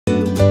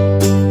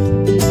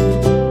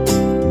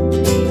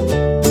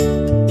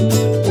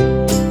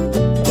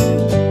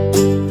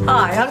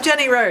I'm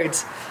Jenny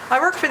Rhodes. I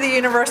work for the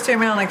University of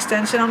Maryland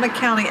Extension. I'm the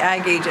county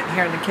ag agent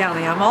here in the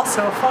county. I'm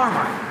also a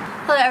farmer.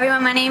 Hello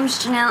everyone, my name is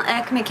Janelle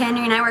Eck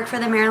McHenry and I work for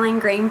the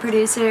Maryland Grain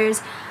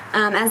Producers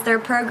as their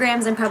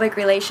Programs and Public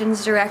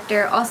Relations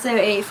Director, also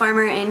a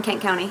farmer in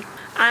Kent County.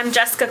 I'm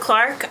Jessica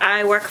Clark.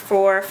 I work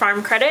for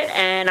Farm Credit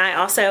and I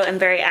also am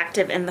very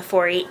active in the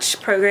 4-H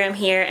program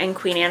here in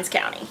Queen Anne's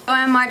County.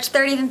 On March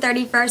 30th and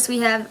 31st we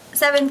have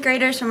 7th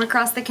graders from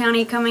across the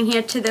county coming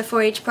here to the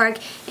 4-H park,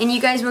 and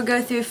you guys will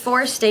go through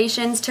 4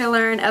 stations to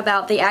learn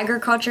about the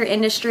agriculture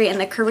industry and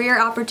the career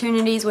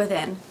opportunities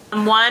within.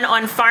 One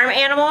on farm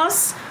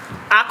animals,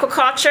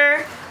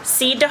 aquaculture,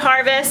 seed to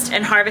harvest,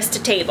 and harvest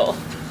to table.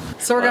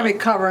 So we're going to be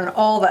covering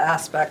all the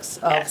aspects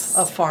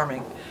of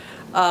farming.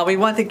 We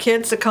want the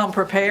kids to come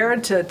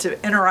prepared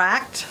to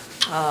interact,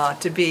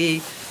 to be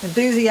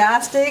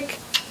enthusiastic.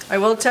 I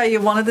will tell you,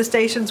 one of the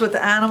stations with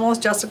the animals,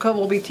 Jessica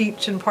will be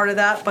teaching part of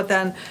that, but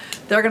then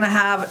they're going to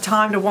have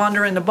time to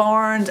wander in the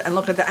barns and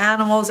look at the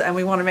animals, and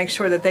we want to make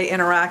sure that they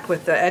interact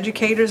with the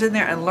educators in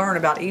there and learn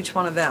about each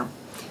one of them.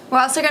 We're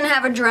also going to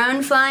have a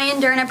drone flying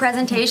during a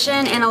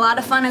presentation and a lot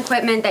of fun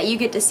equipment that you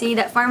get to see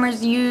that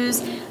farmers use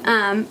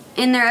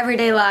in their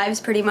everyday lives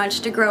pretty much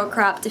to grow a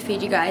crop to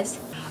feed you guys.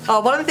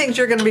 One of the things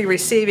you're going to be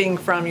receiving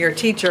from your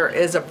teacher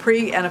is a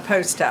pre and a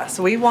post test.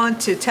 So we want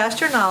to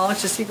test your knowledge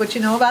to see what you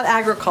know about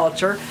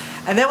agriculture,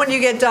 and then when you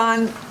get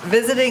done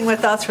visiting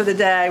with us for the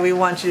day, we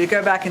want you to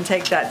go back and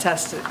take that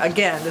test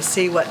again to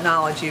see what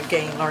knowledge you've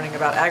gained learning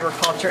about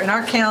agriculture in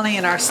our county,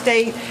 in our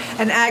state,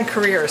 and ag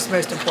careers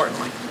most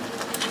importantly.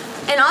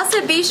 And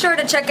also be sure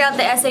to check out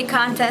the essay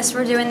contest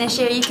we're doing this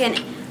year. You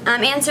can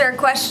answer a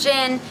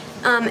question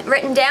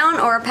written down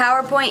or a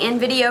PowerPoint and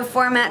video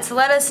format, so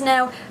let us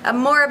know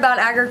more about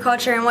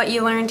agriculture and what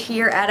you learned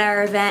here at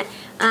our event.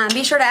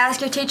 Be sure to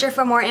ask your teacher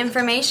for more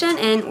information,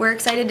 and we're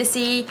excited to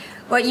see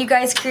what you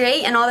guys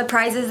create and all the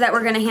prizes that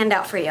we're going to hand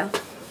out for you.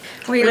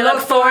 We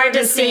look forward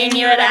to seeing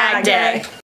you at Ag Day.